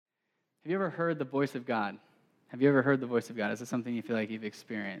Have you ever heard the voice of God? Have you ever heard the voice of God? Is it something you feel like you've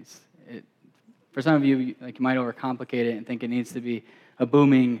experienced? For some of you, like you might overcomplicate it and think it needs to be a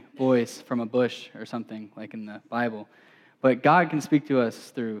booming voice from a bush or something like in the Bible. But God can speak to us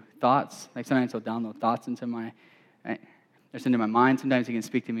through thoughts. Like sometimes He'll download thoughts into my mind. Sometimes He can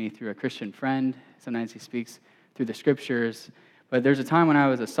speak to me through a Christian friend. Sometimes He speaks through the Scriptures. But there's a time when I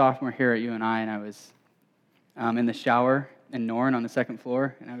was a sophomore here at UNI, and I was in the shower in Norn on the second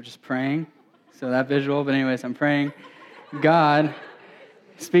floor, and I was just praying. So that visual, but anyways, I'm praying, God,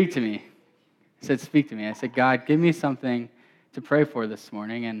 speak to me. I said, speak to me. I said, God, give me something to pray for this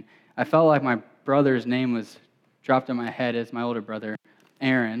morning. And I felt like my brother's name was dropped in my head as my older brother,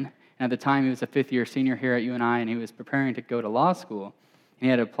 Aaron. And at the time, he was a fifth-year senior here at UNI, and he was preparing to go to law school. And he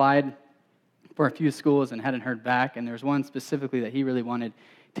had applied for a few schools and hadn't heard back, and there was one specifically that he really wanted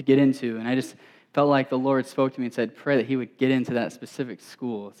to get into. And I just felt like the Lord spoke to me and said, pray that he would get into that specific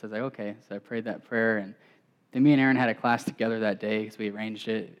school. So I was like, okay. So I prayed that prayer, and then me and Aaron had a class together that day because we arranged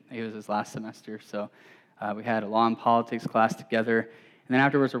it. It was his last semester, so we had a law and politics class together. And then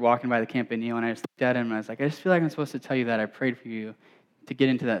afterwards, we're walking by the Camp Neal, and I just looked at him, and I was like, I just feel like I'm supposed to tell you that I prayed for you to get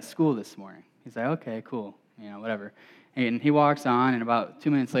into that school this morning. He's like, okay, cool, whatever. And he walks on, and about 2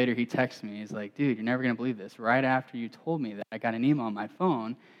 minutes later, he texts me. He's like, dude, you're never going to believe this. Right after you told me that, I got an email on my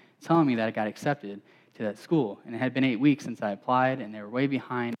phone telling me that I got accepted to that school. And it had been 8 weeks since I applied, and they were way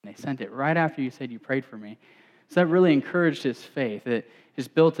behind, and they sent it right after you said you prayed for me. So that really encouraged his faith. It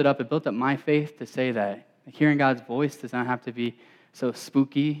just built it up. It built up my faith to say that hearing God's voice does not have to be so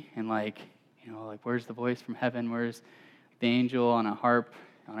spooky and like where's the voice from heaven? Where's the angel on a harp,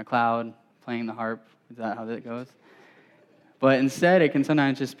 on a cloud, playing the harp? Is that how that goes? But instead, it can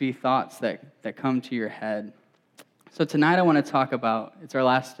sometimes just be thoughts that come to your head. So tonight I want to talk about, it's our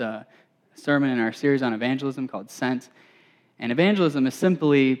last sermon in our series on evangelism called Sent. And evangelism is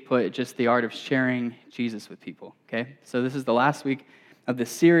simply put just the art of sharing Jesus with people, okay? So this is the last week of this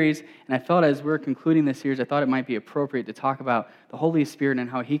series, and I felt as we're concluding this series, I thought it might be appropriate to talk about the Holy Spirit and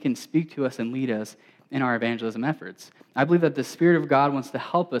how He can speak to us and lead us in our evangelism efforts. I believe that the Spirit of God wants to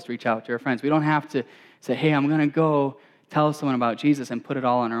help us reach out to our friends. We don't have to say, hey, I'm going to go tell someone about Jesus and put it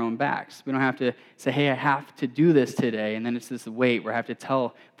all on our own backs. We don't have to say, hey, I have to do this today, and then it's this weight where I have to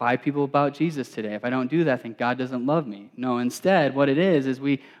tell 5 people about Jesus today. If I don't do that, then God doesn't love me. No, instead, what it is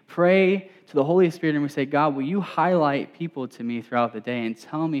we pray to the Holy Spirit and we say, God, will you highlight people to me throughout the day and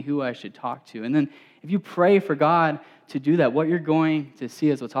tell me who I should talk to? And then if you pray for God to do that, what you're going to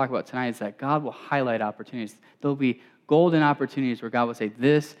see, as we'll talk about tonight, is that God will highlight opportunities. There'll be golden opportunities where God will say,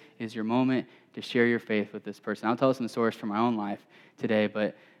 this is your moment to share your faith with this person. I'll tell some stories from my own life today,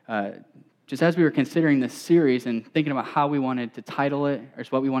 but just as we were considering this series and thinking about how we wanted to title it, or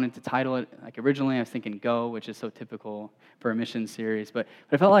what we wanted to title it, like originally I was thinking Go, which is so typical for a mission series, but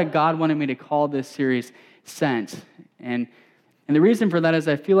I felt like God wanted me to call this series Sent. And the reason for that is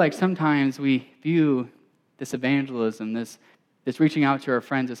I feel like sometimes we view this evangelism, this reaching out to our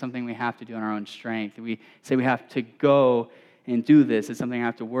friends as something we have to do in our own strength. We say we have to go and do this. It's something I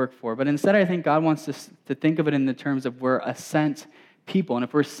have to work for. But instead, I think God wants us to think of it in the terms of we're a sent people. And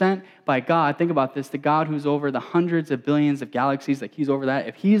if we're sent by God, think about this, the God who's over the hundreds of billions of galaxies, like He's over that,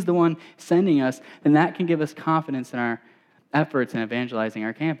 if He's the one sending us, then that can give us confidence in our efforts in evangelizing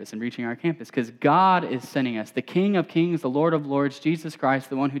our campus and reaching our campus, because God is sending us. The King of Kings, the Lord of Lords, Jesus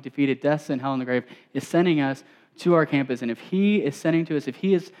Christ, the one who defeated death, sin, hell, and the grave, is sending us to our campus. And if He is sending to us, if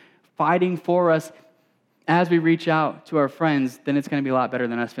He is fighting for us as we reach out to our friends, then it's going to be a lot better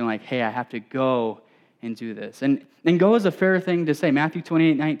than us feeling like, hey, I have to go and do this. And go is a fair thing to say. Matthew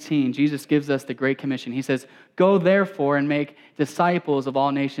 28:19, Jesus gives us the Great Commission. He says, go therefore and make disciples of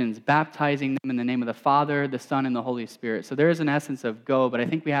all nations, baptizing them in the name of the Father, the Son, and the Holy Spirit. So there is an essence of go, but I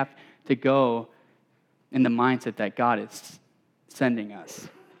think we have to go in the mindset that God is sending us.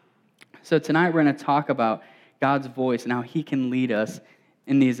 So tonight we're going to talk about God's voice and how He can lead us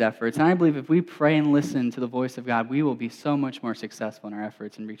in these efforts. And I believe if we pray and listen to the voice of God, we will be so much more successful in our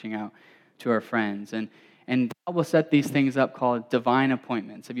efforts in reaching out to our friends. And God will set these things up called divine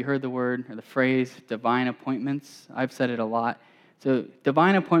appointments. Have you heard the word or the phrase divine appointments? I've said it a lot. So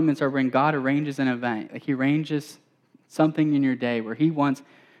divine appointments are when God arranges an event. Like He arranges something in your day where He wants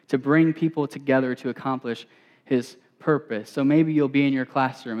to bring people together to accomplish His purpose. So maybe you'll be in your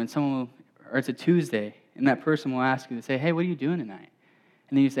classroom and or it's a Tuesday, and that person will ask you to say, hey, what are you doing tonight?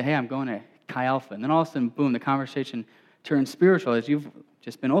 And then you say, hey, I'm going to Chi Alpha. And then all of a sudden, boom, the conversation turns spiritual as you've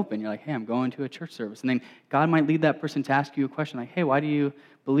just been open. You're like, hey, I'm going to a church service. And then God might lead that person to ask you a question like, hey, why do you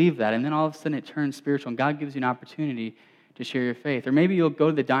believe that? And then all of a sudden it turns spiritual, and God gives you an opportunity to share your faith. Or maybe you'll go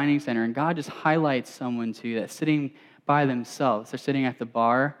to the dining center, and God just highlights someone to you that's sitting by themselves. They're sitting at the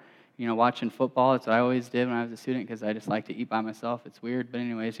bar, watching football. That's what I always did when I was a student because I just like to eat by myself. It's weird. But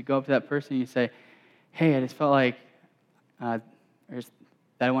anyways, you go up to that person and you say, hey, I just felt like that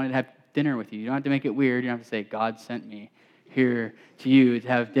I wanted to have dinner with you. You don't have to make it weird. You don't have to say, God sent me here to you to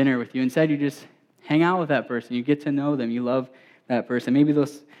have dinner with you. Instead, you just hang out with that person. You get to know them. You love that person. Maybe they'll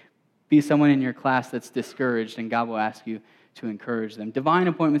be someone in your class that's discouraged, and God will ask you to encourage them. Divine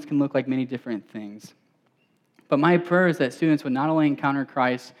appointments can look like many different things. But my prayer is that students would not only encounter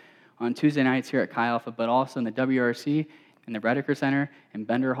Christ on Tuesday nights here at Chi Alpha, but also in the WRC, in the Redeker Center, in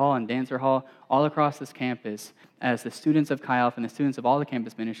Bender Hall, and Dancer Hall, all across this campus, as the students of Chi Alpha and the students of all the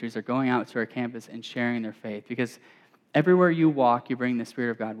campus ministries are going out to our campus and sharing their faith. Because everywhere you walk, you bring the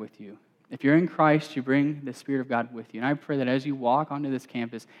Spirit of God with you. If you're in Christ, you bring the Spirit of God with you. And I pray that as you walk onto this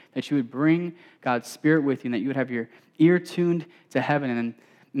campus, that you would bring God's Spirit with you, and that you would have your ear tuned to heaven,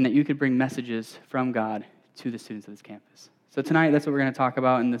 and that you could bring messages from God to the students of this campus. So tonight, that's what we're going to talk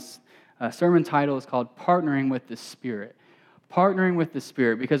about, and this sermon title is called Partnering with the Spirit. Partnering with the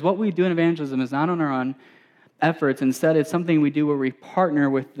Spirit, because what we do in evangelism is not on our own efforts. Instead, it's something we do where we partner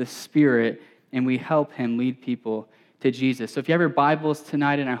with the Spirit, and we help Him lead people to Jesus. So if you have your Bibles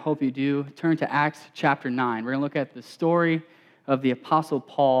tonight, and I hope you do, turn to Acts chapter 9. We're going to look at the story of the Apostle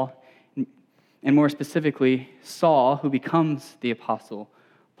Paul, and more specifically, Saul, who becomes the Apostle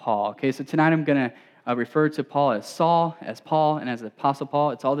Paul. Okay, so tonight I'm going to refer to Paul as Saul, as Paul, and as the Apostle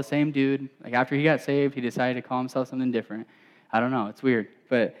Paul. It's all the same dude. Like after he got saved, he decided to call himself something different. I don't know. It's weird.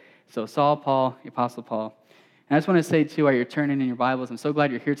 But so Saul, Paul, the Apostle Paul. And I just want to say, too, while you're turning in your Bibles, I'm so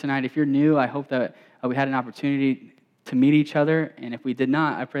glad you're here tonight. If you're new, I hope that we had an opportunity to meet each other. And if we did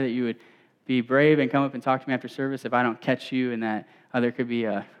not, I pray that you would be brave and come up and talk to me after service if I don't catch you, and that there could be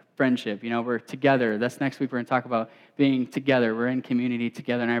a friendship. We're together. That's next week. We're going to talk about being together. We're in community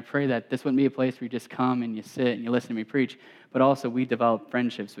together. And I pray that this wouldn't be a place where you just come and you sit and you listen to me preach, but also we develop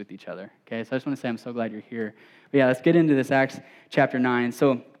friendships with each other. Okay, so I just want to say I'm so glad you're here. But yeah, let's get into this Acts chapter 9.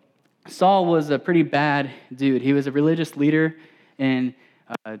 So Saul was a pretty bad dude. He was a religious leader in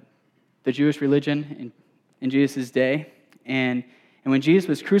the Jewish religion in Jesus' day. And when Jesus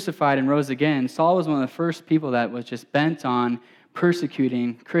was crucified and rose again, Saul was one of the first people that was just bent on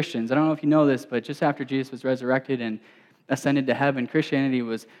persecuting Christians. I don't know if you know this, but just after Jesus was resurrected and ascended to heaven, Christianity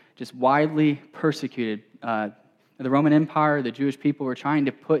was just widely persecuted. The Roman Empire, the Jewish people were trying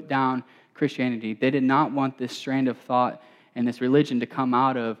to put down Christianity. They did not want this strand of thought and this religion to come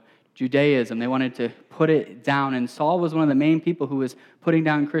out of Judaism. They wanted to put it down, and Saul was one of the main people who was putting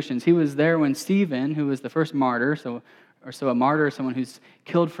down Christians. He was there when Stephen, who was the first martyr, so a martyr is someone who's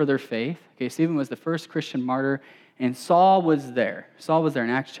killed for their faith. Okay, Stephen was the first Christian martyr, and Saul was there. Saul was there in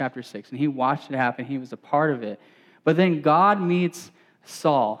Acts chapter 6, and he watched it happen. He was a part of it. But then God meets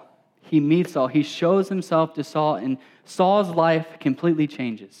Saul. He meets Saul. He shows himself to Saul, and Saul's life completely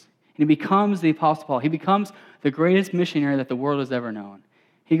changes. And he becomes the Apostle Paul. He becomes the greatest missionary that the world has ever known.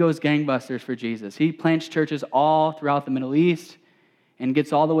 He goes gangbusters for Jesus. He plants churches all throughout the Middle East and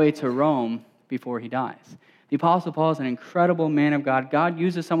gets all the way to Rome before he dies. The Apostle Paul is an incredible man of God. God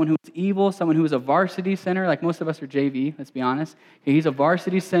uses someone who is evil, someone who is a varsity sinner, like most of us are JV, let's be honest. Okay, he's a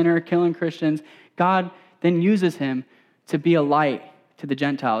varsity sinner, killing Christians. God then uses him to be a light to the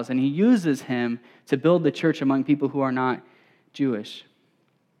Gentiles, and he uses him to build the church among people who are not Jewish.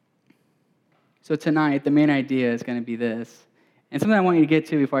 So tonight, the main idea is going to be this. And something I want you to get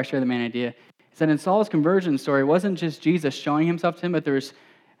to before I share the main idea is that in Saul's conversion story, it wasn't just Jesus showing himself to him, but there was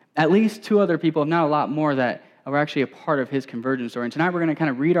at least two other people, if not a lot more, that were actually a part of his conversion story. And tonight we're going to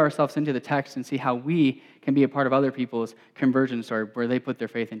kind of read ourselves into the text and see how we can be a part of other people's conversion story where they put their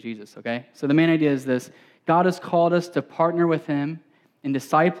faith in Jesus, okay? So the main idea is this. God has called us to partner with him in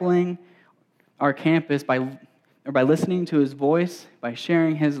discipling our campus by listening to his voice, by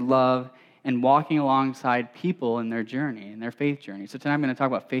sharing his love, and walking alongside people in their journey, in their faith journey. So tonight I'm going to talk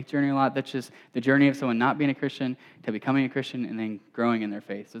about faith journey a lot. That's just the journey of someone not being a Christian to becoming a Christian and then growing in their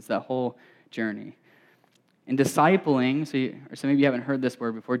faith. So it's that whole journey. And discipling, or some of you haven't heard this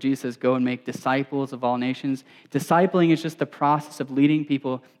word before, Jesus says, go and make disciples of all nations. Discipling is just the process of leading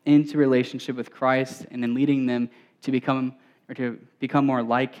people into relationship with Christ and then leading them to become more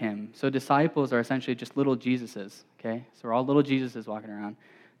like him. So disciples are essentially just little Jesuses, okay? So we're all little Jesuses walking around.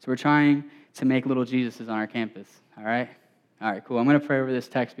 So we're trying to make little Jesuses on our campus, all right? All right, cool. I'm going to pray over this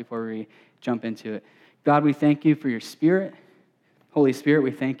text before we jump into it. God, we thank you for your Spirit. Holy Spirit, we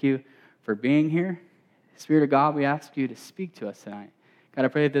thank you for being here. Spirit of God, we ask you to speak to us tonight. God, I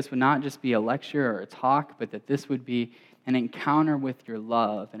pray that this would not just be a lecture or a talk, but that this would be an encounter with your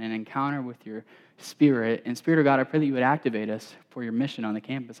love and an encounter with your Spirit. And Spirit of God, I pray that you would activate us for your mission on the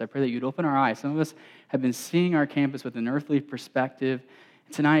campus. I pray that you'd open our eyes. Some of us have been seeing our campus with an earthly perspective,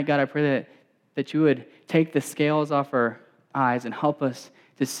 Tonight, God, I pray that you would take the scales off our eyes and help us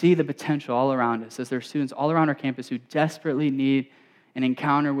to see the potential all around us, as there are students all around our campus who desperately need an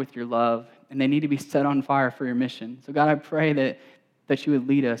encounter with your love, and they need to be set on fire for your mission. So God, I pray that you would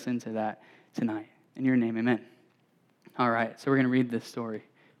lead us into that tonight. In your name, amen. All right, so we're going to read this story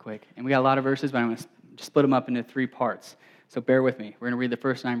quick. And we got a lot of verses, but I'm going to just split them up into 3 parts. So bear with me. We're going to read the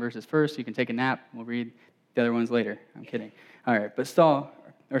first 9 verses first. You can take a nap. We'll read the other ones later. I'm kidding. All right, but Saul,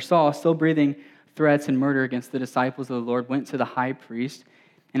 still breathing threats and murder against the disciples of the Lord, went to the high priest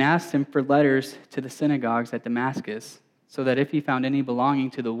and asked him for letters to the synagogues at Damascus, so that if he found any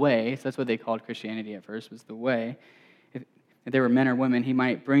belonging to the way, so that's what they called Christianity at first, was the way, if they were men or women, he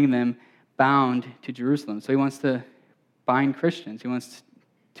might bring them bound to Jerusalem. So he wants to bind Christians. He wants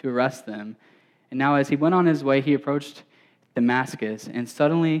to arrest them. And now as he went on his way, he approached Damascus, and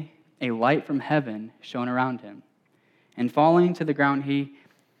suddenly a light from heaven shone around him. And falling to the ground, he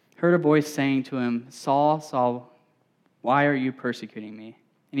heard a voice saying to him, Saul, Saul, why are you persecuting me?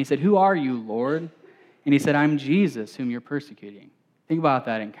 And he said, who are you, Lord? And he said, I'm Jesus, whom you're persecuting. Think about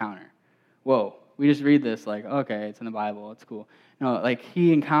that encounter. Whoa, we just read this like, okay, it's in the Bible, it's cool. No, like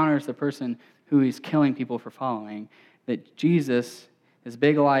he encounters the person who he's killing people for following. That Jesus, this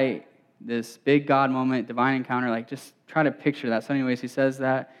big light, this big God moment, divine encounter, like just try to picture that. So anyways, he says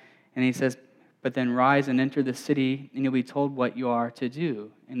that, and he says, but then rise and enter the city, and you'll be told what you are to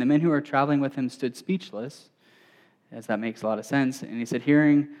do. And the men who were traveling with him stood speechless, as that makes a lot of sense. And he said,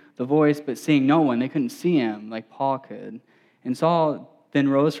 hearing the voice, but seeing no one. They couldn't see him like Paul could. And Saul then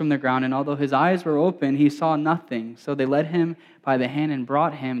rose from the ground, and although his eyes were open, he saw nothing. So they led him by the hand and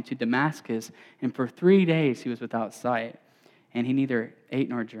brought him to Damascus. And for 3 days he was without sight, and he neither ate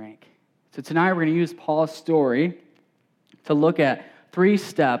nor drank. So tonight we're going to use Paul's story to look at 3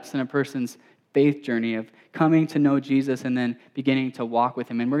 steps in a person's faith journey of coming to know Jesus and then beginning to walk with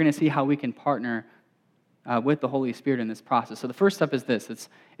him. And we're going to see how we can partner with the Holy Spirit in this process. So the first step is this.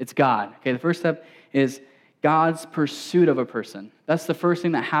 It's God. Okay, the first step is God's pursuit of a person. That's the first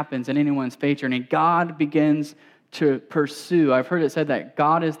thing that happens in anyone's faith journey. God begins to pursue. I've heard it said that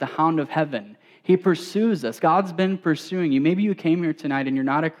God is the hound of heaven. He pursues us. God's been pursuing you. Maybe you came here tonight and you're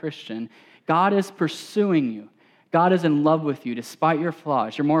not a Christian. God is pursuing you. God is in love with you despite your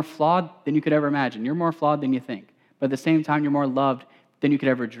flaws. You're more flawed than you could ever imagine. You're more flawed than you think. But at the same time, you're more loved than you could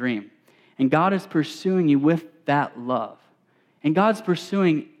ever dream. And God is pursuing you with that love. And God's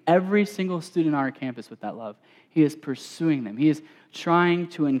pursuing every single student on our campus with that love. He is pursuing them. He is trying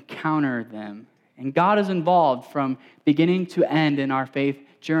to encounter them. And God is involved from beginning to end in our faith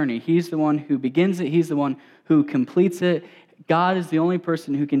journey. He's the one who begins it. He's the one who completes it. God is the only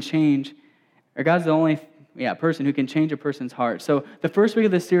person who can change, or God's the only person who can change a person's heart. So the first week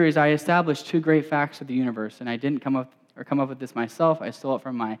of this series, I established 2 great facts of the universe, and I didn't come up with this myself. I stole it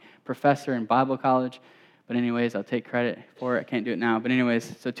from my professor in Bible college. But anyways, I'll take credit for it. I can't do it now. But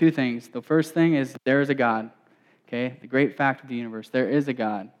anyways, so 2 things. The first thing is there is a God. Okay, the great fact of the universe. There is a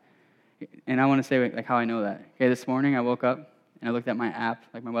God. And I want to say like how I know that. Okay, this morning I woke up and I looked at my app,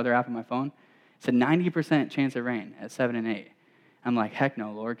 like my weather app on my phone. It said 90% chance of rain at 7 and 8. I'm like, heck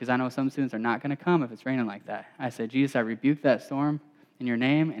no, Lord, because I know some students are not going to come if it's raining like that. I said, Jesus, I rebuke that storm in your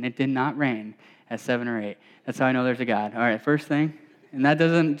name, and it did not rain at 7 or 8. That's how I know there's a God. All right, first thing, and that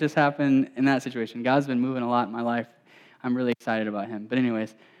doesn't just happen in that situation. God's been moving a lot in my life. I'm really excited about him. But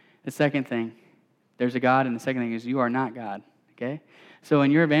anyways, the second thing, there's a God, and the second thing is you are not God, okay? So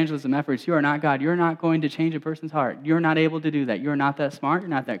in your evangelism efforts, you are not God. You're not going to change a person's heart. You're not able to do that. You're not that smart. You're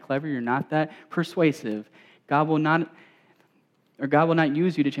not that clever. You're not that persuasive. God will not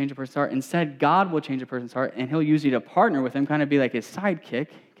use you to change a person's heart. Instead, God will change a person's heart, and he'll use you to partner with him, kind of be like his sidekick,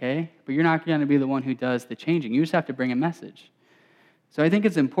 okay? But you're not going to be the one who does the changing. You just have to bring a message. So I think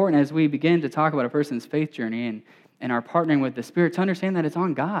it's important as we begin to talk about a person's faith journey and our partnering with the Spirit to understand that it's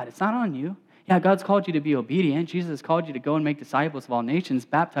on God. It's not on you. Yeah, God's called you to be obedient. Jesus has called you to go and make disciples of all nations,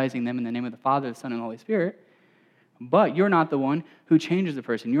 baptizing them in the name of the Father, the Son, and the Holy Spirit. But you're not the one who changes a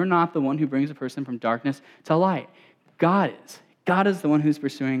person. You're not the one who brings a person from darkness to light. God is. God is the one who's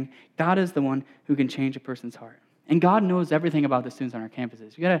pursuing. God is the one who can change a person's heart. And God knows everything about the students on our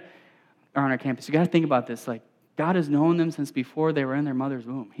campuses. You got to think about this. Like, God has known them since before they were in their mother's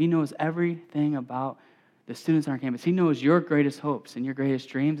womb. He knows everything about the students on our campus. He knows your greatest hopes and your greatest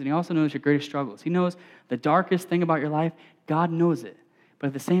dreams, and he also knows your greatest struggles. He knows the darkest thing about your life. God knows it. But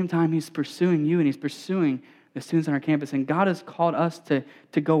at the same time, he's pursuing you, and he's pursuing the students on our campus. And God has called us to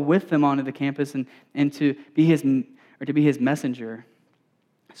go with them onto the campus and to be his messenger.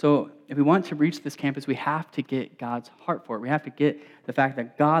 So if we want to reach this campus, we have to get God's heart for it. We have to get the fact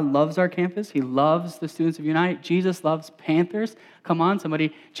that God loves our campus. He loves the students of Unite. Jesus loves Panthers. Come on,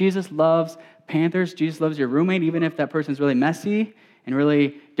 somebody. Jesus loves Panthers. Jesus loves your roommate, even if that person's really messy and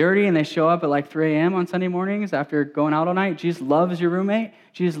really dirty and they show up at like 3 a.m. on Sunday mornings after going out all night. Jesus loves your roommate.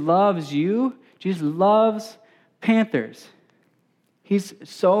 Jesus loves you. Jesus loves Panthers. He's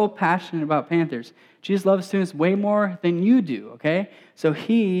so passionate about Panthers. Jesus loves students way more than you do, okay? So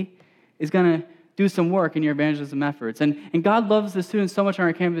he is going to do some work in your evangelism efforts. And God loves the students so much on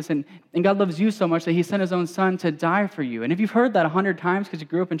our campus, and God loves you so much that he sent his own son to die for you. And if you've heard that 100 times because you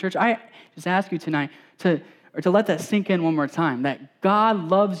grew up in church, I just ask you tonight to let that sink in one more time, that God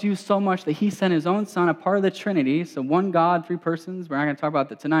loves you so much that he sent his own son, a part of the Trinity, so one God, 3 persons. We're not going to talk about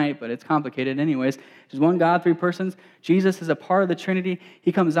that tonight, but it's complicated anyways. Just one God, 3 persons. Jesus is a part of the Trinity.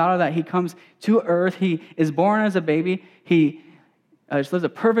 He comes out of that. He comes to earth. He is born as a baby. He just lives a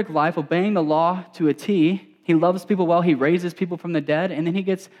perfect life, obeying the law to a T. He loves people well. He raises people from the dead. And then he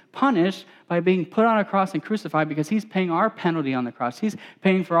gets punished by being put on a cross and crucified because he's paying our penalty on the cross. He's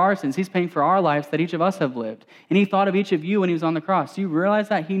paying for our sins. He's paying for our lives that each of us have lived. And he thought of each of you when he was on the cross. Do you realize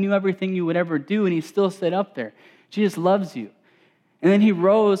that? He knew everything you would ever do, and he still stayed up there. Jesus loves you. And then he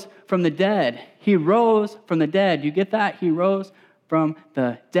rose from the dead. He rose from the dead. You get that? He rose from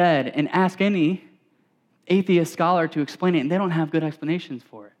the dead. And ask any atheist scholar to explain it, and they don't have good explanations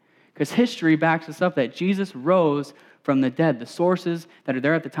for it. Because history backs us up that Jesus rose from the dead. The sources that are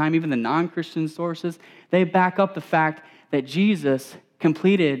there at the time, even the non-Christian sources, they back up the fact that Jesus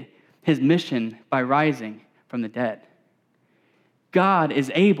completed his mission by rising from the dead. God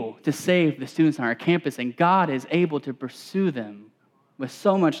is able to save the students on our campus, and God is able to pursue them with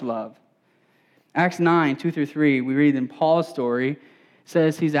so much love. Acts 9, 2-3, we read in Paul's story,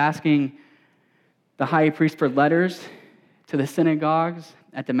 says he's asking the high priest for letters to the synagogues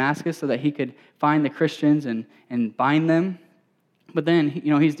at Damascus so that he could find the Christians and bind them. But then,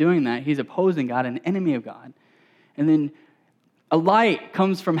 he's doing that. He's opposing God, an enemy of God. And then a light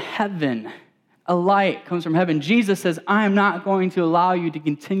comes from heaven. A light comes from heaven. Jesus says, I am not going to allow you to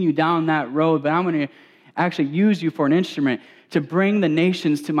continue down that road, but I'm going to actually use you for an instrument to bring the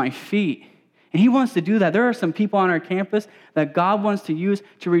nations to my feet. And he wants to do that. There are some people on our campus that God wants to use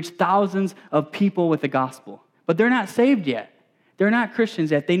to reach thousands of people with the gospel. But they're not saved yet. They're not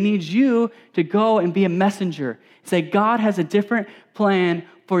Christians yet. They need you to go and be a messenger. Say, God has a different plan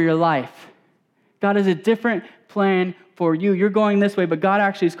for your life. God has a different plan for you. You're going this way, but God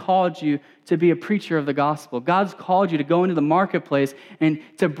actually has called you to be a preacher of the gospel. God's called you to go into the marketplace and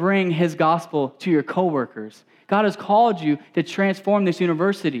to bring his gospel to your coworkers. God has called you to transform this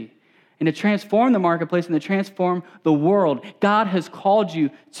university and to transform the marketplace and to transform the world. God has called you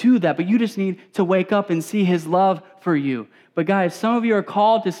to that, but you just need to wake up and see his love for you. But guys, some of you are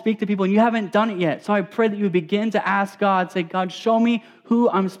called to speak to people and you haven't done it yet. So I pray that you begin to ask God, say, God, show me who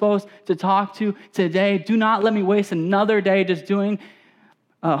I'm supposed to talk to today. Do not let me waste another day just doing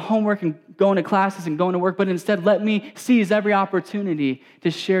homework and going to classes and going to work, but instead let me seize every opportunity to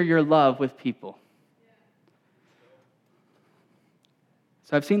share your love with people.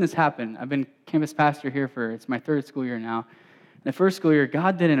 So I've seen this happen. I've been campus pastor here it's my 3rd school year now. In the 1st school year,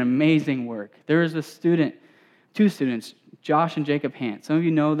 God did an amazing work. There was a student, 2 students, Josh and Jacob Hant. Some of you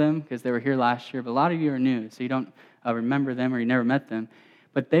know them because they were here last year, but a lot of you are new, so you don't remember them or you never met them.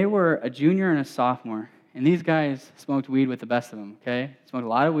 But they were a junior and a sophomore, and these guys smoked weed with the best of them, okay? Smoked a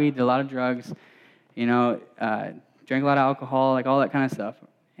lot of weed, did a lot of drugs, drank a lot of alcohol, like all that kind of stuff.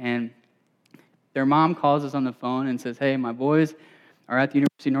 And their mom calls us on the phone and says, hey, my boys are at the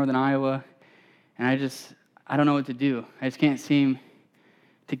University of Northern Iowa, and I don't know what to do. I just can't seem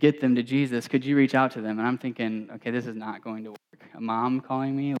to get them to Jesus. Could you reach out to them? And I'm thinking, okay, this is not going to work. A mom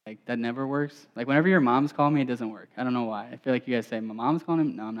calling me, that never works. Whenever your moms call me, it doesn't work. I don't know why. I feel like you guys say, my mom's calling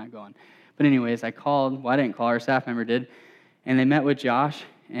him? No, I'm not going. But anyways, I called. Well, I didn't call. Our staff member did. And they met with Josh,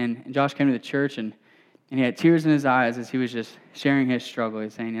 and Josh came to the church, and he had tears in his eyes as he was just sharing his struggle.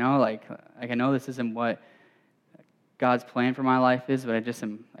 He's saying, I know this isn't what God's plan for my life is, but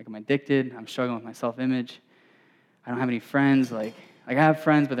I'm addicted. I'm struggling with my self-image. I don't have any friends. I have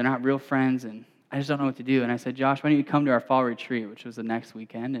friends, but they're not real friends, and I just don't know what to do. And I said, Josh, why don't you come to our fall retreat, which was the next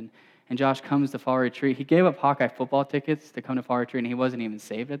weekend? And Josh comes to fall retreat. He gave up Hawkeye football tickets to come to fall retreat, and he wasn't even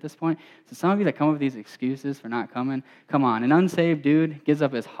saved at this point. So some of you that come up with these excuses for not coming, come on. An unsaved dude gives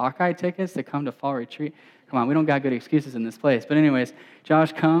up his Hawkeye tickets to come to fall retreat. Come on, we don't got good excuses in this place. But anyways,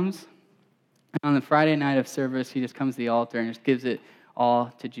 Josh comes. And on the Friday night of service, he just comes to the altar and just gives it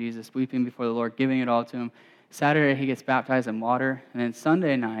all to Jesus, weeping before the Lord, giving it all to him. Saturday, he gets baptized in water. And then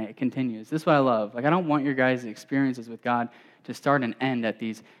Sunday night, it continues. This is what I love. I don't want your guys' experiences with God to start and end at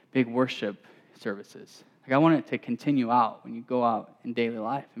these big worship services. Like I want it to continue out when you go out in daily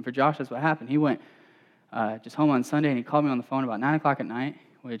life. And for Josh, that's what happened. He went just home on Sunday, and he called me on the phone about 9 o'clock at night,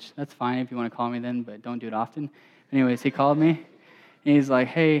 which that's fine if you want to call me then, but don't do it often. Anyways, he called me, and he's like,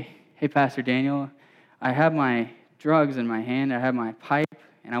 hey, Pastor Daniel, I have my drugs in my hand, I have my pipe,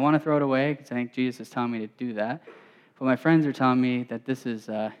 and I want to throw it away because I think Jesus is telling me to do that. But my friends are telling me that this is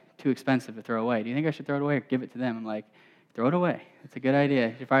too expensive to throw away. Do you think I should throw it away or give it to them? I'm like, throw it away. It's a good idea.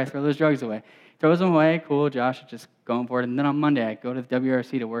 You should probably throw those drugs away. Throws them away. Cool, Josh is just going for it. And then on Monday, I go to the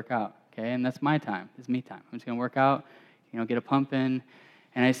WRC to work out. Okay, and that's my time. It's me time. I'm just going to work out, get a pump in.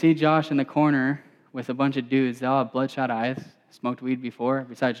 And I see Josh in the corner with a bunch of dudes. They all have bloodshot eyes, smoked weed before,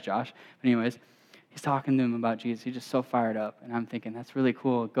 besides Josh. But anyways, he's talking to them about Jesus. He's just so fired up. And I'm thinking, that's really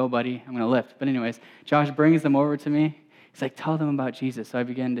cool. Go, buddy. I'm going to lift. But anyways, Josh brings them over to me. He's like, tell them about Jesus. So I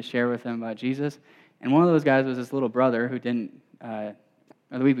began to share with them about Jesus. And one of those guys was this little brother who didn't, or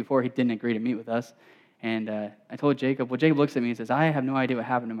the week before, he didn't agree to meet with us. And I told Jacob, well, Jacob looks at me and says, I have no idea what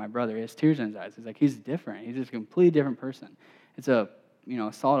happened to my brother. He has tears in his eyes. He's like, he's different. He's just a completely different person. It's a,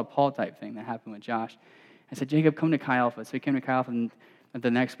 Saul to Paul type thing that happened with Josh. I said, Jacob, come to Chi Alpha. So he came to Chi Alpha, and the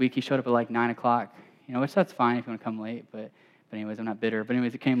next week he showed up at like 9 o'clock, which that's fine if you want to come late. But anyways, I'm not bitter. But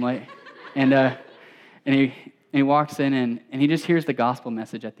anyways, he came late. And he walks in, and he just hears the gospel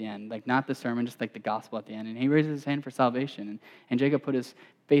message at the end. Like, not the sermon, just like the gospel at the end. And he raises his hand for salvation. And Jacob put his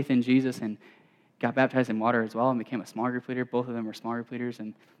faith in Jesus and got baptized in water as well and became a small group leader. Both of them were small group leaders,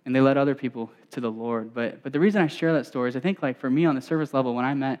 and they led other people to the Lord. But the reason I share that story is I think, like, for me on the surface level, when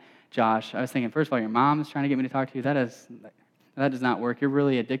I met Josh, I was thinking, first of all, your mom is trying to get me to talk to you. That does not work. You're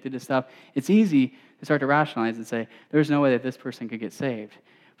really addicted to stuff. It's easy to start to rationalize and say, there's no way that this person could get saved.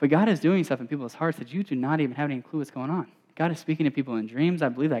 But God is doing stuff in people's hearts that you do not even have any clue what's going on. God is speaking to people in dreams. I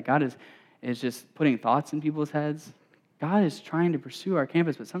believe that God is just putting thoughts in people's heads. God is trying to pursue our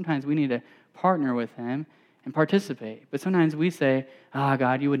campus, but sometimes we need to partner with him and participate. But sometimes we say,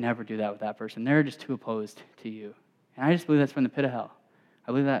 God, you would never do that with that person. They're just too opposed to you. And I just believe that's from the pit of hell.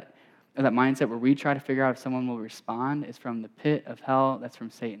 I believe that mindset where we try to figure out if someone will respond is from the pit of hell. That's from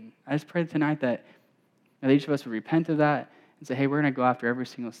Satan. I just pray tonight that each of us would repent of that and say, hey, we're going to go after every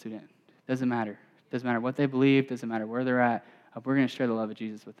single student. Doesn't matter. Doesn't matter what they believe. Doesn't matter where they're at. We're going to share the love of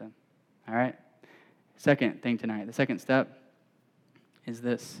Jesus with them. All right? Second thing tonight, the second step is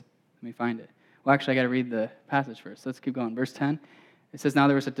this. Let me find it. Well, actually, I got to read the passage first. Let's keep going. Verse 10. It says, now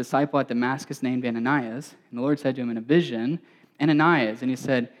there was a disciple at Damascus named Ananias, and the Lord said to him in a vision, Ananias. And he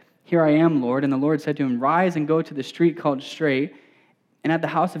said, here I am, Lord. And the Lord said to him, rise and go to the street called Straight, and at the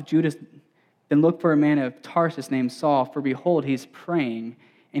house of Judas, then look for a man of Tarsus named Saul, for behold, he's praying,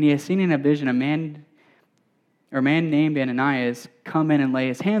 and he has seen in a vision a man named Ananias come in and lay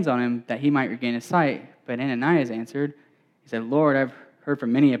his hands on him that he might regain his sight. But Ananias answered, he said, Lord, I've heard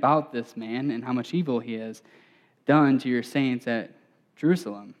from many about this man and how much evil he has done to your saints at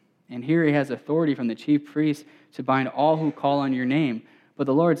Jerusalem. And here he has authority from the chief priests to bind all who call on your name. But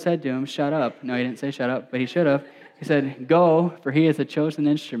the Lord said to him, shut up. No, he didn't say shut up, but he should have. He said, go, for he is a chosen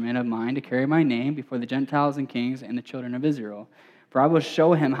instrument of mine to carry my name before the Gentiles and kings and the children of Israel. For I will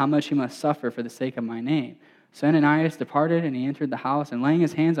show him how much he must suffer for the sake of my name. So Ananias departed, and he entered the house, and laying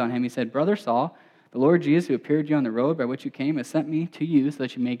his hands on him, he said, Brother Saul, the Lord Jesus, who appeared to you on the road by which you came, has sent me to you so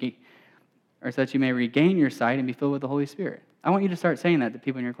that you may regain your sight and be filled with the Holy Spirit. I want you to start saying that to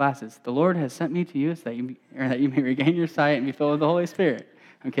people in your classes. The Lord has sent me to you so that you may regain your sight and be filled with the Holy Spirit.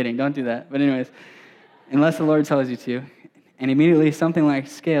 I'm kidding. Don't do that. But anyways, unless the Lord tells you to. And immediately something like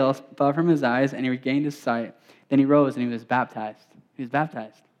scales fell from his eyes, and he regained his sight. Then he rose, and he was baptized. He was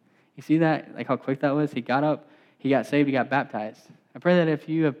baptized. You see that? Like how quick that was? He got up, he got saved, he got baptized. I pray that if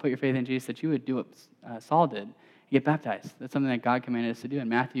you have put your faith in Jesus, that you would do what Saul did. You get baptized. That's something that God commanded us to do. In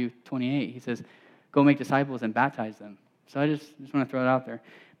Matthew 28, he says, go make disciples and baptize them. So I just want to throw it out there.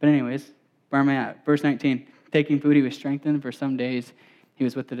 But anyways, where am I at? Verse 19, taking food, he was strengthened. For some days, he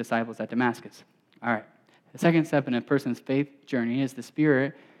was with the disciples at Damascus. All right. The second step in a person's faith journey is the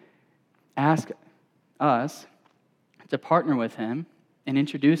Spirit asks us to partner with him in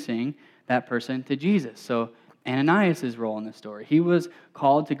introducing that person to Jesus. So Ananias' role in this story, he was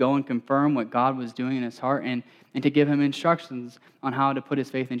called to go and confirm what God was doing in his heart and to give him instructions on how to put his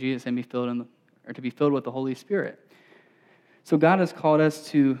faith in Jesus and be filled with the Holy Spirit. So God has called us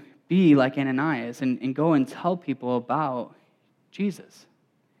to be like Ananias and go and tell people about Jesus.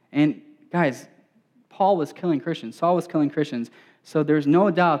 And guys, Paul was killing Christians. Saul was killing Christians. So there's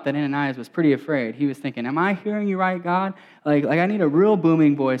no doubt that Ananias was pretty afraid. He was thinking, am I hearing you right, God? Like I need a real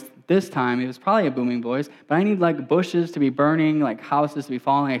booming voice this time. It was probably a booming voice, but I need like bushes to be burning, like houses to be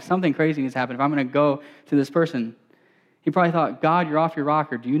falling, like something crazy needs to happen if I'm going to go to this person. He probably thought, God, you're off your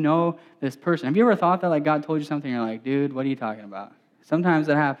rocker. Do you know this person? Have you ever thought that, like God told you something, and you're like, dude, what are you talking about? Sometimes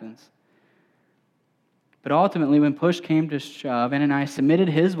that happens. But ultimately, when push came to shove, Ananias submitted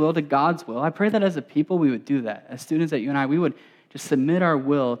his will to God's will. I pray that as a people, we would do that. As students, that you and I, we would just submit our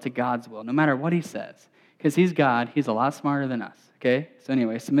will to God's will, no matter what he says. Because he's God, he's a lot smarter than us, okay? So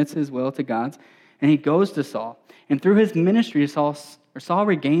anyway, submits his will to God's, and he goes to Saul. And through his ministry, Saul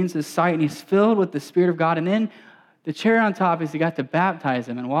regains his sight, and he's filled with the Spirit of God. And then the cherry on top is he got to baptize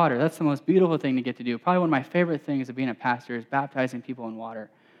them in water. That's the most beautiful thing to get to do. Probably one of my favorite things of being a pastor is baptizing people in water.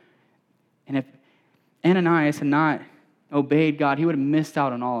 And if Ananias had not obeyed God, he would have missed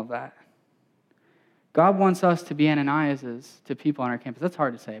out on all of that. God wants us to be Ananiases to people on our campus. That's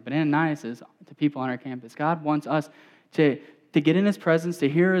hard to say, but Ananiases to people on our campus. God wants us to get in his presence, to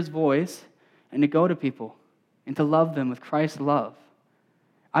hear his voice, and to go to people and to love them with Christ's love.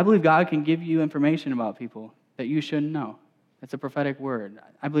 I believe God can give you information about people that you shouldn't know. That's a prophetic word.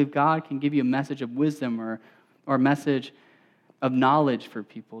 I believe God can give you a message of wisdom or a message of knowledge for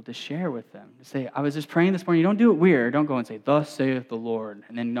people to share with them. To say, I was just praying this morning. You don't do it weird. Don't go and say, thus saith the Lord.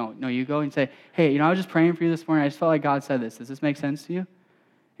 And then, no, you go and say, hey, I was just praying for you this morning. I just felt like God said this. Does this make sense to you?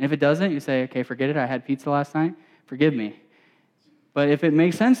 And if it doesn't, you say, okay, forget it. I had pizza last night. Forgive me. But if it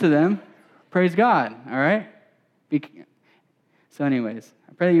makes sense to them, praise God, all right? So anyways,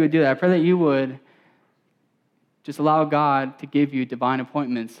 I pray that you would do that. I pray that you would just allow God to give you divine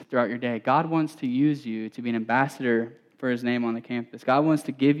appointments throughout your day. God wants to use you to be an ambassador for his name on the campus. God wants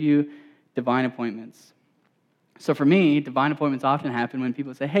to give you divine appointments. So for me, divine appointments often happen when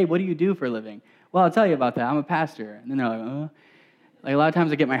people say, hey, what do you do for a living? Well, I'll tell you about that. I'm a pastor. And then they're like, oh. Like a lot of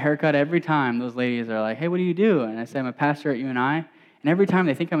times I get my hair cut. Every time those ladies are like, hey, what do you do? And I say, I'm a pastor at UNI. And every time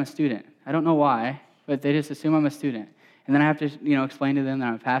they think I'm a student. I don't know why, but they just assume I'm a student. And then I have to, explain to them that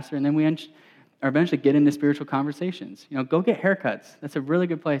I'm a pastor. And then we eventually get into spiritual conversations. Go get haircuts. That's a really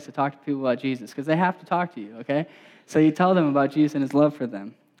good place to talk to people about Jesus because they have to talk to you, okay? So you tell them about Jesus and his love for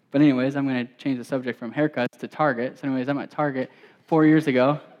them. But anyways, I'm going to change the subject from haircuts to Target. So anyways, I'm at Target 4 years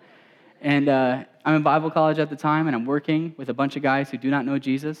ago. And I'm in Bible college at the time, and I'm working with a bunch of guys who do not know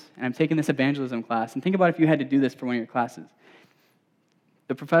Jesus. And I'm taking this evangelism class. And think about if you had to do this for one of your classes.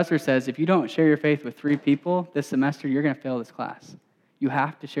 The professor says, if you don't share your faith with 3 people this semester, you're going to fail this class. You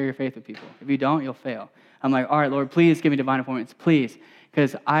have to share your faith with people. If you don't, you'll fail. I'm like, all right, Lord, please give me divine appointments, please.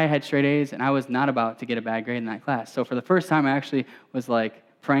 Because I had straight A's, and I was not about to get a bad grade in that class. So for the first time, I actually was like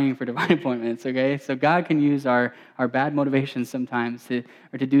praying for divine appointments, okay? So God can use our bad motivations sometimes to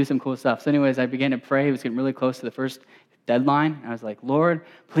do some cool stuff. So anyways, I began to pray. It was getting really close to the first deadline. I was like, Lord,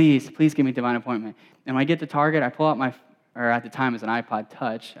 please give me a divine appointment. And when I get to Target, I pull out at the time it was an iPod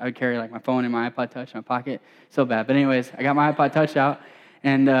Touch. I would carry like my phone and my iPod Touch in my pocket. So bad. But anyways, I got my iPod Touch out,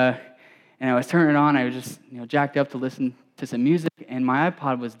 and I was turning it on. I was just jacked up to listen to some music, and my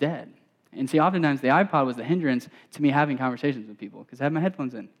iPod was dead. And see, oftentimes the iPod was the hindrance to me having conversations with people because I had my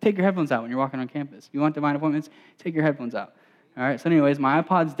headphones in. Take your headphones out when you're walking on campus. You want divine appointments? Take your headphones out. All right, so anyways, my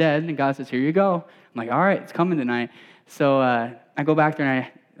iPod's dead, and God says, here you go. I'm like, all right, it's coming tonight. So I go back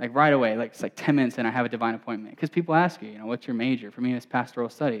there, and right away, it's like 10 minutes, and I have a divine appointment. Because people ask you, what's your major? For me, it's pastoral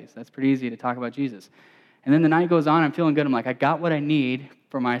studies. That's pretty easy to talk about Jesus. And then the night goes on, I'm feeling good. I'm like, I got what I need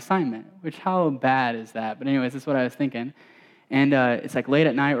for my assignment, which how bad is that? But anyways, that's what I was thinking. And it's like late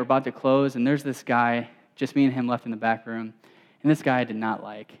at night, we're about to close, and there's this guy, just me and him left in the back room. And this guy I did not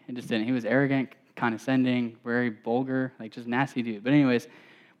like. It just didn't. He was arrogant, condescending, very vulgar, just nasty dude. But anyways,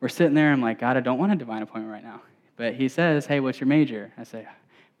 we're sitting there, I'm like, God, I don't want a divine appointment right now. But he says, hey, what's your major? I say,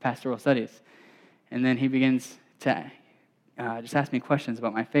 pastoral studies. And then he begins to just ask me questions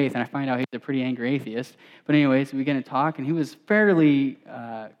about my faith, and I find out he's a pretty angry atheist. But anyways, we begin to talk, and he was fairly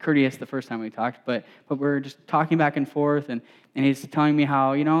courteous the first time we talked, but we're just talking back and forth, and he's telling me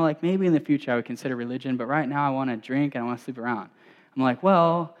how, maybe in the future I would consider religion, but right now I want to drink and I want to sleep around. I'm like,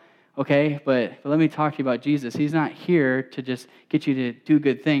 well, okay, but let me talk to you about Jesus. He's not here to just get you to do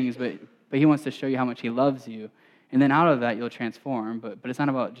good things, but he wants to show you how much he loves you. And then out of that, you'll transform. But it's not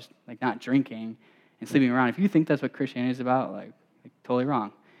about just not drinking and sleeping around. If you think that's what Christianity is about, totally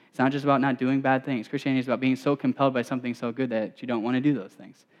wrong. It's not just about not doing bad things. Christianity is about being so compelled by something so good that you don't want to do those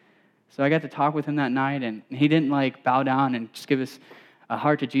things. So I got to talk with him that night, and he didn't bow down and just give us a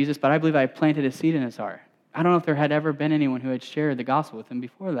heart to Jesus, but I believe I planted a seed in his heart. I don't know if there had ever been anyone who had shared the gospel with him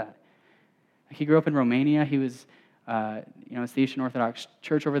before that. He grew up in Romania. He was, it's the Eastern Orthodox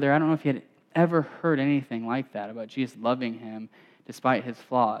Church over there. I don't know if he had ever heard anything like that about Jesus loving him despite his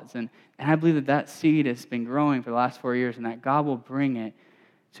flaws. And I believe that seed has been growing for the last 4 years and that God will bring it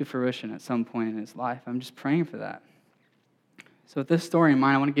to fruition at some point in his life. I'm just praying for that. So with this story in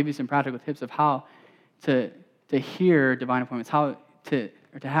mind, I want to give you some practical tips of how to to hear divine appointments, how to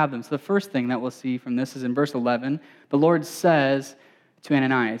have them. So the first thing that we'll see from this is in verse 11. The Lord says to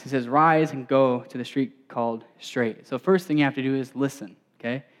Ananias, he says, rise and go to the street called Straight. So first thing you have to do is listen,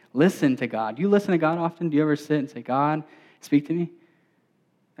 okay? Listen to God. Do you listen to God often? Do you ever sit and say, God, speak to me?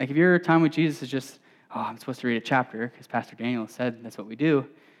 Like if your time with Jesus is just, I'm supposed to read a chapter because Pastor Daniel said that's what we do.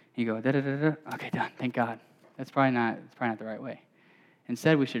 You go, da-da-da-da, okay, done, thank God. That's probably not the right way.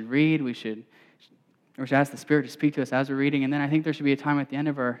 Instead, we should read, we should ask the Spirit to speak to us as we're reading, and then I think there should be a time at the end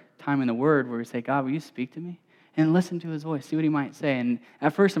of our time in the Word where we say, God, will you speak to me? And listen to his voice, see what he might say. And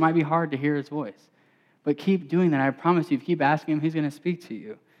at first, it might be hard to hear his voice, but keep doing that. I promise you, if you keep asking him, he's going to speak to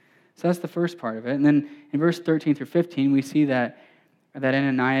you. So that's the first part of it. And then in verse 13 through 15, we see that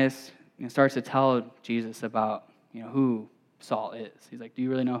Ananias starts to tell Jesus about who Saul is. He's like, do you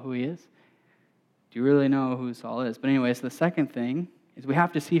really know who he is? Do you really know who Saul is? But anyway, so the second thing is we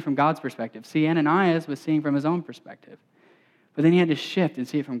have to see from God's perspective. See, Ananias was seeing from his own perspective. But then he had to shift and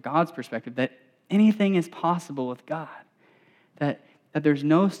see it from God's perspective, that anything is possible with God. That there's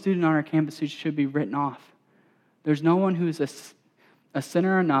no student on our campus who should be written off. There's no one who's a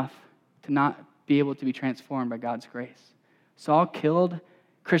sinner enough to not be able to be transformed by God's grace. Saul killed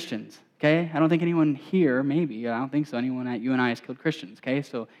Christians, okay? I don't think anyone here, maybe, I don't think so, anyone at UNI has killed Christians, okay?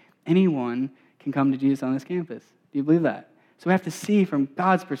 So anyone can come to Jesus on this campus. Do you believe that? So we have to see from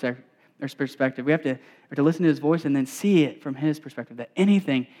God's perspective. We have to listen to his voice and then see it from his perspective, that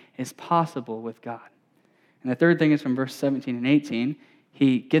anything is possible with God. And the third thing is from verse 17 and 18.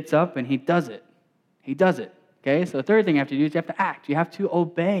 He gets up and he does it. He does it, okay? So the third thing you have to do is you have to act. You have to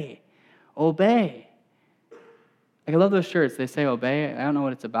obey. Obey. Like I love those shirts. They say obey. I don't know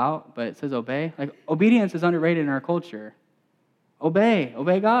what it's about, but it says obey. Like obedience is underrated in our culture. Obey.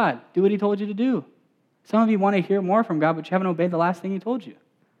 Obey God. Do what he told you to do. Some of you want to hear more from God, but you haven't obeyed the last thing he told you.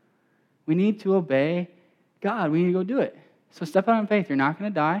 We need to obey God. We need to go do it. So step out in faith. You're not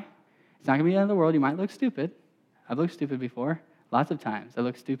going to die. It's not going to be the end of the world. You might look stupid. I've looked stupid before. Lots of times. I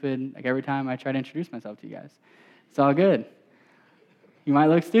look stupid like every time I try to introduce myself to you guys. It's all good. You might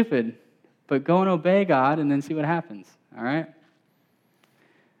look stupid, but go and obey God and then see what happens. All right?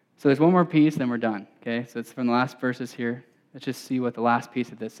 So there's one more piece, then we're done. Okay? So it's from the last verses here. Let's just see what the last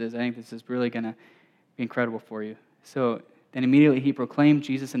piece of this is. I think this is really going to be incredible for you. So then immediately he proclaimed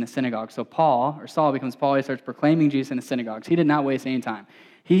Jesus in the synagogue. So Saul becomes Paul. He starts proclaiming Jesus in the synagogues. He did not waste any time.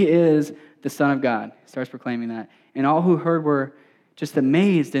 He is the Son of God. He starts proclaiming that. And all who heard were just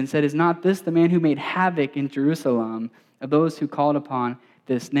amazed and said, is not this the man who made havoc in Jerusalem of those who called upon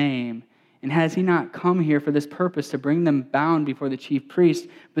this name? And has he not come here for this purpose, to bring them bound before the chief priest?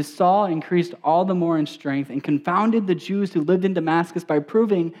 But Saul increased all the more in strength and confounded the Jews who lived in Damascus by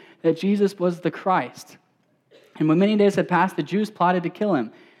proving that Jesus was the Christ. And when many days had passed, the Jews plotted to kill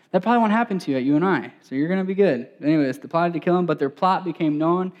him. That probably won't happen to you at UNI, so you're going to be good. Anyways, they plotted to kill him, but their plot became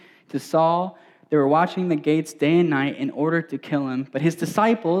known to Saul. They were watching the gates day and night in order to kill him. But his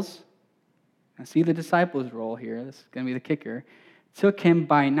disciples, I see the disciples' role here, this is going to be the kicker, took him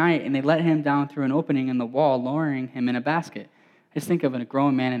by night, and they let him down through an opening in the wall, lowering him in a basket. I just think of a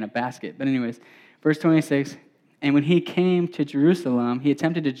grown man in a basket. But anyways, verse 26, and when he came to Jerusalem, he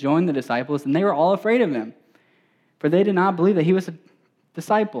attempted to join the disciples, and they were all afraid of him, for they did not believe that he was a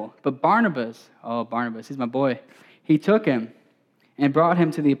disciple. But Barnabas, he's my boy, he took him and brought him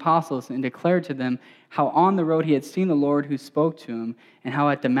to the apostles and declared to them how on the road he had seen the Lord who spoke to him, and how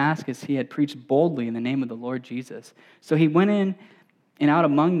at Damascus he had preached boldly in the name of the Lord Jesus. So he went in and out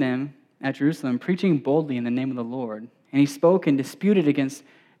among them at Jerusalem, preaching boldly in the name of the Lord. And he spoke and disputed against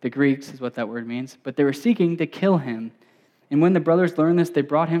the Greeks, is what that word means, but they were seeking to kill him. And when the brothers learned this, they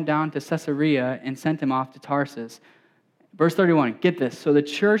brought him down to Caesarea and sent him off to Tarsus. Verse 31, get this. So the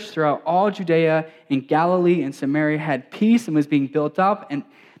church throughout all Judea and Galilee and Samaria had peace and was being built up,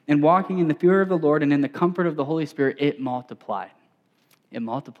 and walking in the fear of the Lord and in the comfort of the Holy Spirit, it multiplied. It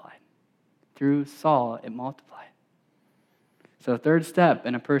multiplied. Through Saul, it multiplied. So the third step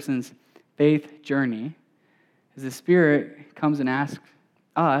in a person's faith journey is the Spirit comes and asks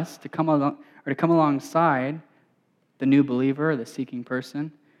us to come alongside the new believer, the seeking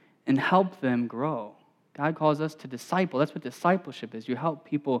person, and help them grow. God calls us to disciple. That's what discipleship is. You help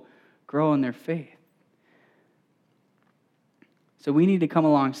people grow in their faith. So we need to come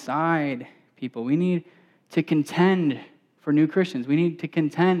alongside people. We need to contend for new Christians. We need to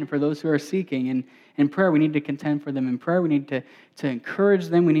contend for those who are seeking. And in prayer, we need to contend for them in prayer. We need to encourage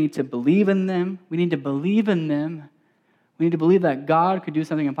them. We need to believe in them. We need to believe in them. We need to believe that God could do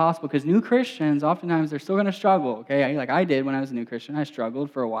something impossible, because new Christians, oftentimes, they're still going to struggle, okay? Like I did when I was a new Christian. I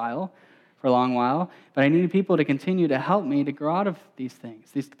struggled for a while, for a long while, but I needed people to continue to help me to grow out of these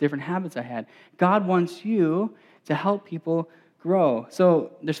things, these different habits I had. God wants you to help people grow.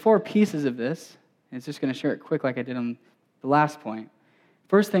 So there's 4 pieces of this, and it's just going to share it quick like I did on the last point.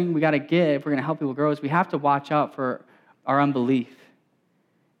 First thing we got to get if we're going to help people grow is we have to watch out for our unbelief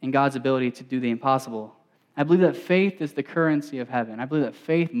in God's ability to do the impossible. I believe that faith is the currency of heaven. I believe that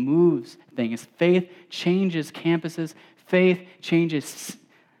faith moves things. Faith changes campuses. Faith changes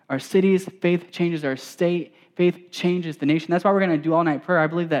our cities. Faith changes our state. Faith changes the nation. That's why we're going to do all-night prayer. I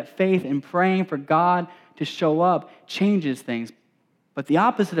believe that faith in praying for God to show up changes things. But the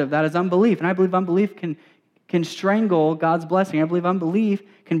opposite of that is unbelief. And I believe unbelief can strangle God's blessing. I believe unbelief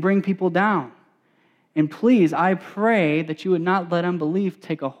can bring people down. And please, I pray that you would not let unbelief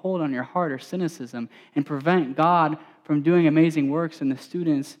take a hold on your heart or cynicism and prevent God from doing amazing works in the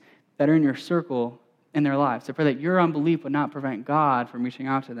students that are in your circle in their lives. I pray that your unbelief would not prevent God from reaching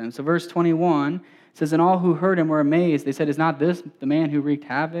out to them. So verse 21 says, and all who heard him were amazed. They said, is not this the man who wreaked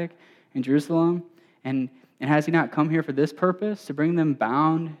havoc in Jerusalem? And has he not come here for this purpose, to bring them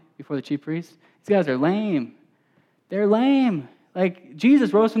bound before the chief priests? These guys are lame. They're lame. Like,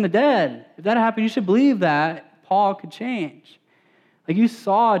 Jesus rose from the dead. If that happened, you should believe that Paul could change. Like, you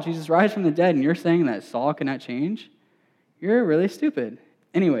saw Jesus rise from the dead, and you're saying that Saul cannot change? You're really stupid.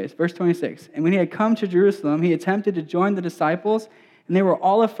 Anyways, verse 26. And when he had come to Jerusalem, he attempted to join the disciples, and they were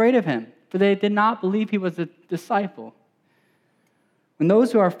all afraid of him, for they did not believe he was a disciple. When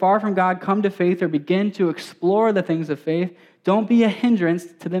those who are far from God come to faith or begin to explore the things of faith, don't be a hindrance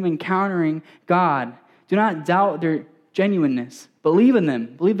to them encountering God. Do not doubt their genuineness. Believe in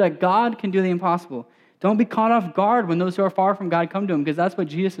them. Believe that God can do the impossible. Don't be caught off guard when those who are far from God come to him, because that's what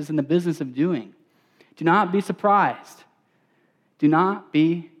Jesus is in the business of doing. Do not be surprised. Do not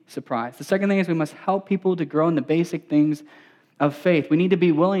be surprised. The second thing is we must help people to grow in the basic things of faith. We need to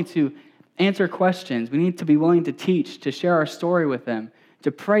be willing to answer questions. We need to be willing to teach, to share our story with them,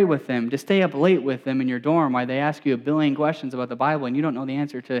 to pray with them, to stay up late with them in your dorm while they ask you a billion questions about the Bible and you don't know the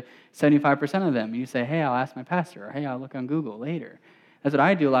answer to 75% of them. And you say, hey, I'll ask my pastor, or hey, I'll look on Google later. That's what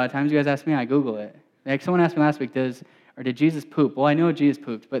I do a lot of times. You guys ask me, I Google it. Like someone asked me last week, did Jesus poop? Well, I know Jesus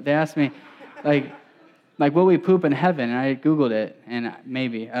pooped, but they asked me, like, will we poop in heaven? And I Googled it, and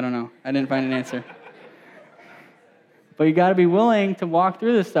maybe, I don't know. I didn't find an answer. But you got to be willing to walk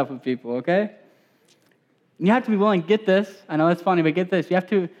through this stuff with people, okay? You have to be willing, get this, I know it's funny, but get this. You have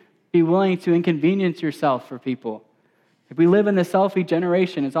to be willing to inconvenience yourself for people. If we live in the selfie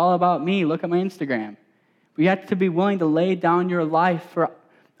generation, it's all about me. Look at my Instagram. But you have to be willing to lay down your life for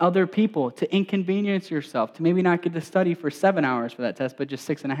other people, to inconvenience yourself, to maybe not get to study for 7 hours for that test, but just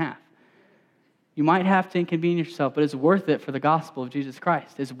 6.5. You might have to inconvenience yourself, but it's worth it for the gospel of Jesus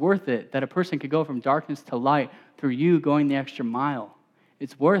Christ. It's worth it that a person could go from darkness to light through you going the extra mile.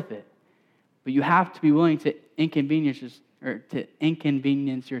 It's worth it. But you have to be willing to inconvenience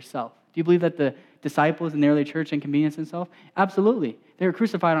yourself. Do you believe that the disciples in the early church inconvenienced themselves? Absolutely. They were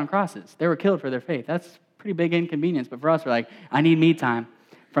crucified on crosses. They were killed for their faith. That's pretty big inconvenience. But for us, we're like, I need me time.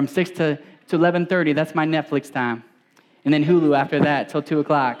 From 6 to 11:30, that's my Netflix time. And then Hulu after that till 2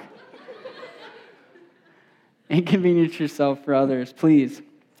 o'clock. Inconvenience yourself for others, please.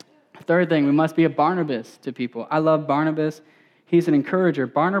 Third thing, we must be a Barnabas to people. I love Barnabas. He's an encourager.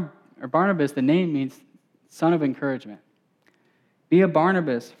 Barnabas, the name means son of encouragement. Be a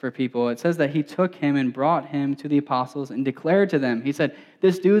Barnabas for people. It says that he took him and brought him to the apostles and declared to them. He said,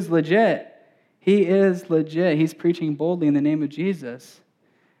 this dude's legit. He is legit. He's preaching boldly in the name of Jesus.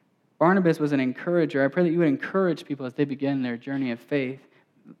 Barnabas was an encourager. I pray that you would encourage people as they begin their journey of faith.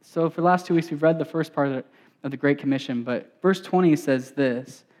 So for the last 2 weeks, we've read the first part of the Great Commission, but verse 20 says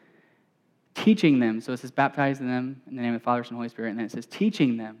this, teaching them. So it says baptizing them in the name of the Father, Son, and Holy Spirit, and then it says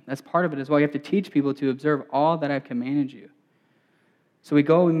teaching them. That's part of it as well. You have to teach people to observe all that I've commanded you. So we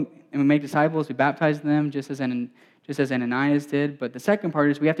go and we make disciples, we baptize them just as Ananias did, but the second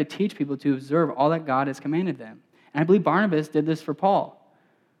part is we have to teach people to observe all that God has commanded them. And I believe Barnabas did this for Paul.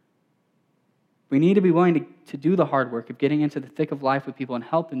 We need to be willing to do the hard work of getting into the thick of life with people and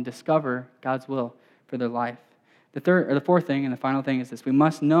help them discover God's will for their life. The fourth thing and the final thing is this. We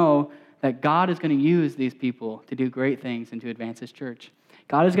must know that God is going to use these people to do great things and to advance His church.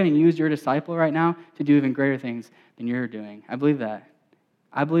 God is going to use your disciple right now to do even greater things than you're doing. I believe that.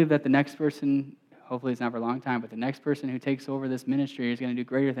 I believe that the next person, hopefully it's not for a long time, but the next person who takes over this ministry is going to do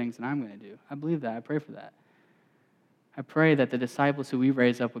greater things than I'm going to do. I believe that. I pray for that. I pray that the disciples who we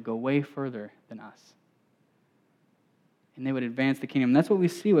raise up would go way further than us. And they would advance the kingdom. And that's what we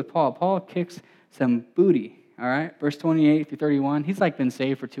see with Paul. Paul kicks some booty, all right? Verse 28 through 31. He's like been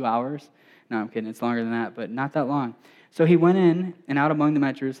saved for 2 hours. No, I'm kidding. It's longer than that, but not that long. So he went in and out among them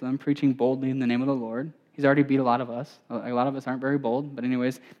at Jerusalem, preaching boldly in the name of the Lord. He's already beat a lot of us. A lot of us aren't very bold, but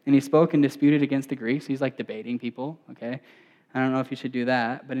anyways. And he spoke and disputed against the Greeks. He's like debating people, okay? I don't know if you should do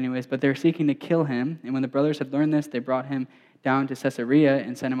that, but anyways. But they're seeking to kill him. And when the brothers had learned this, they brought him down to Caesarea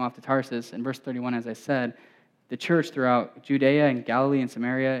and sent him off to Tarsus. In verse 31, as I said, the church throughout Judea and Galilee and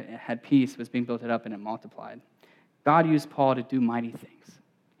Samaria had peace, was being built up, and it multiplied. God used Paul to do mighty things.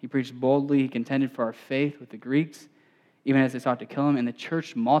 He preached boldly. He contended for our faith with the Greeks, even as they sought to kill him, and the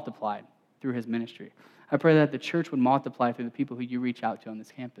church multiplied through his ministry. I pray that the church would multiply through the people who you reach out to on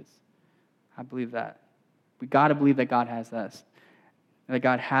this campus. I believe that. We got to believe that God has this, that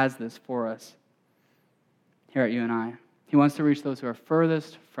God has this for us here at UNI. He wants to reach those who are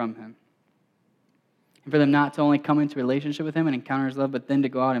furthest from him, and for them not to only come into relationship with him and encounter his love, but then to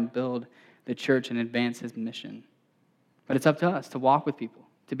go out and build the church and advance his mission. But it's up to us to walk with people,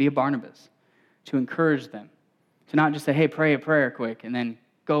 to be a Barnabas, to encourage them, to not just say, hey, pray a prayer quick, and then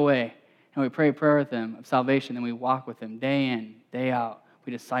go away. And we pray a prayer with them of salvation, and we walk with them day in, day out.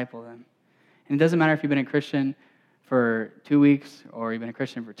 We disciple them. And it doesn't matter if you've been a Christian for 2 weeks or you've been a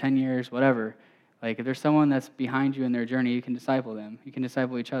Christian for 10 years, whatever. Like, if there's someone that's behind you in their journey, you can disciple them. You can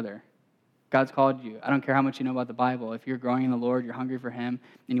disciple each other. God's called you. I don't care how much you know about the Bible. If you're growing in the Lord, you're hungry for him,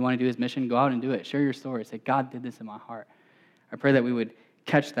 and you want to do his mission, go out and do it. Share your story. Say, God did this in my heart. I pray that we would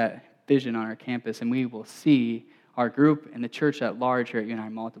catch that vision on our campus, and we will see our group and the church at large here at UNI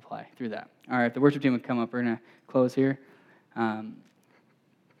multiply through that. All right, if the worship team would come up, we're going to close here. The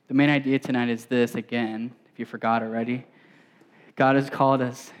main idea tonight is this, again, if you forgot already. God has called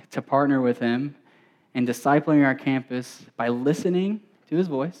us to partner with him in discipling our campus by listening to his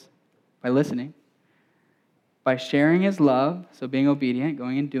voice, by sharing his love, so being obedient,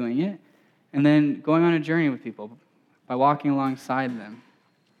 going and doing it, and then going on a journey with people by walking alongside them.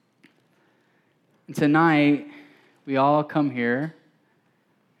 And tonight, we all come here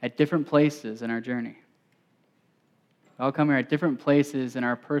at different places in our journey. We all come here at different places in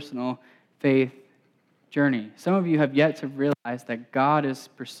our personal faith journey. Some of you have yet to realize that God is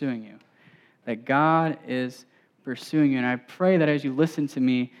pursuing you, And I pray that as you listen to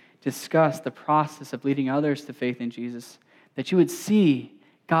me discuss the process of leading others to faith in Jesus, that you would see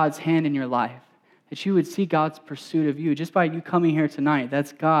God's hand in your life, that you would see God's pursuit of you. Just by you coming here tonight,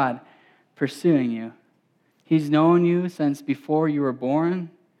 that's God pursuing you. He's known you since before you were born.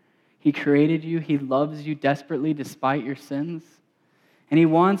 He created you. He loves you desperately despite your sins. And he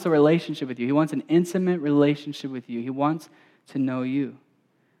wants a relationship with you. He wants an intimate relationship with you. He wants to know you.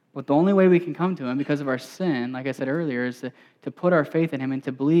 But the only way we can come to him because of our sin, like I said earlier, is to put our faith in him and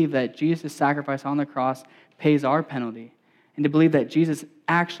to believe that Jesus' sacrifice on the cross pays our penalty. And to believe that Jesus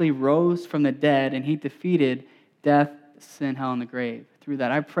actually rose from the dead and he defeated death, sin, hell, and the grave. Through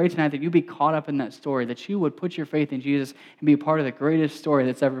that, I pray tonight that you be caught up in that story, that you would put your faith in Jesus and be a part of the greatest story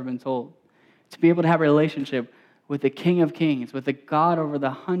that's ever been told. To be able to have a relationship with the King of Kings, with the God over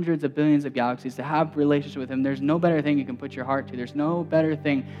the hundreds of billions of galaxies, to have a relationship with him. There's no better thing you can put your heart to. There's no better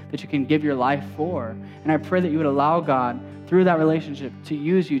thing that you can give your life for. And I pray that you would allow God, through that relationship, to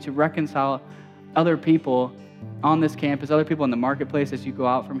use you to reconcile other people on this campus, other people in the marketplace as you go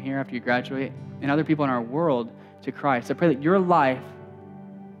out from here after you graduate, and other people in our world to Christ. I pray that your life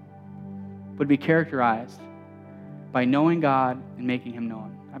would be characterized by knowing God and making him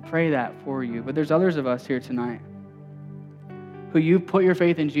known. I pray that for you. But there's others of us here tonight who you've put your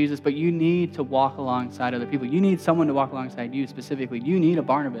faith in Jesus, but you need to walk alongside other people. You need someone to walk alongside you specifically. You need a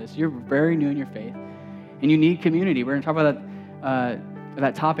Barnabas. You're very new in your faith, and you need community. We're going to talk about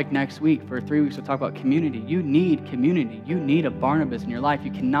that topic next week. For 3 weeks, we'll talk about community. You need community. You need a Barnabas in your life.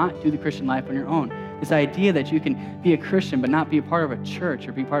 You cannot do the Christian life on your own. This idea that you can be a Christian but not be a part of a church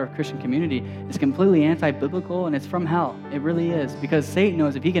or be part of a Christian community is completely anti-biblical, and it's from hell. It really is. Because Satan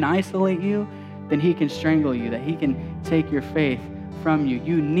knows if he can isolate you, then he can strangle you, that he can take your faith from you.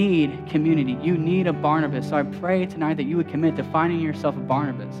 You need community. You need a Barnabas. So I pray tonight that you would commit to finding yourself a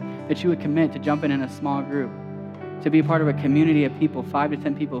Barnabas, that you would commit to jumping in a small group, to be part of a community of people, 5 to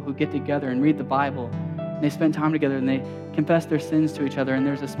 10 people who get together and read the Bible. And they spend time together and they confess their sins to each other. And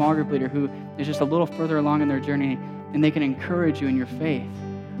there's a small group leader who is just a little further along in their journey, and they can encourage you in your faith.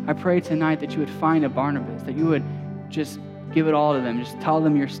 I pray tonight that you would find a Barnabas, that you would just give it all to them. Just tell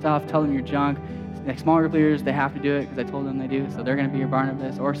them your stuff, tell them your junk. Like small group leaders, they have to do it because I told them they do, so they're going to be your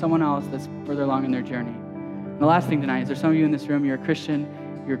Barnabas, or someone else that's further along in their journey. And the last thing tonight is there's some of you in this room, you're a Christian,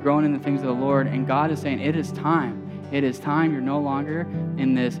 you're growing in the things of the Lord, and God is saying, it is time. It is time. You're no longer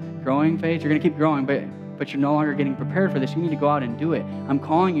in this growing phase. You're going to keep growing, but you're no longer getting prepared for this. You need to go out and do it. I'm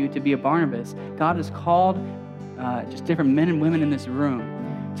calling you to be a Barnabas. God has called just different men and women in this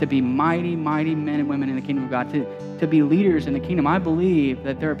room to be mighty, mighty men and women in the kingdom of God, to be leaders in the kingdom. I believe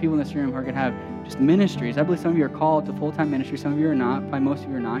that there are people in this room who are going to have just ministries. I believe some of you are called to full-time ministry. Some of you are not. Probably most of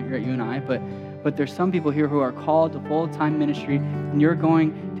you are not. You're at UNI. But there's some people here who are called to full-time ministry, and you're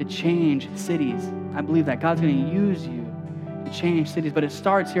going to change cities. I believe that God's going to use you to change cities. But it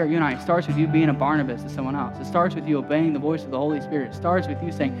starts here at UNI. It starts with you being a Barnabas to someone else. It starts with you obeying the voice of the Holy Spirit. It starts with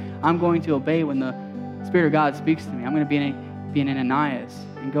you saying, I'm going to obey when the Spirit of God speaks to me. I'm going to be an Ananias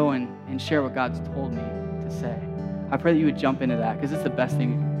and go and share what God's told me to say. I pray that you would jump into that, because it's the best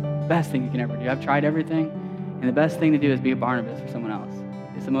thing you can ever do. I've tried everything, and the best thing to do is be a Barnabas for someone else.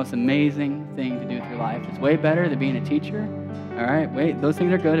 It's the most amazing thing to do with your life. It's way better than being a teacher. All right, those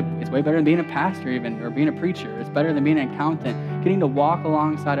things are good. It's way better than being a pastor even, or being a preacher. It's better than being an accountant. Getting to walk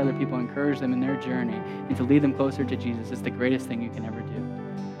alongside other people, encourage them in their journey, and to lead them closer to Jesus is the greatest thing you can ever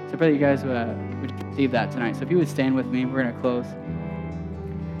do. So I pray that you guys would receive that tonight. So if you would stand with me, we're going to close.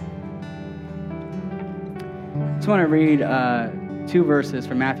 I just want to read 2 verses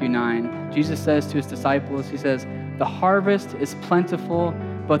from Matthew 9. Jesus says to his disciples, he says, "The harvest is plentiful,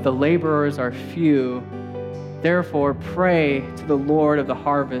 but the laborers are few. Therefore, pray to the Lord of the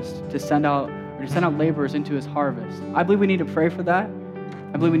harvest to send out laborers into his harvest." I believe we need to pray for that.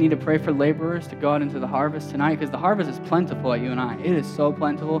 I believe we need to pray for laborers to go out into the harvest tonight, because the harvest is plentiful at UNI. It is so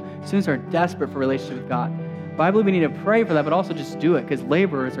plentiful. Students are desperate for a relationship with God. But I believe we need to pray for that, but also just do it, because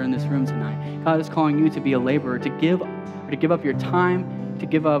laborers are in this room tonight. God is calling you to be a laborer, to give up your time, to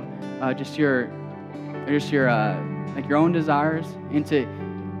give up your own desires, and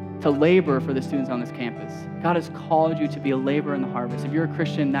to labor for the students on this campus. God has called you to be a laborer in the harvest. If you're a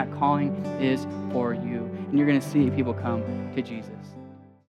Christian, that calling is for you, and you're going to see people come to Jesus.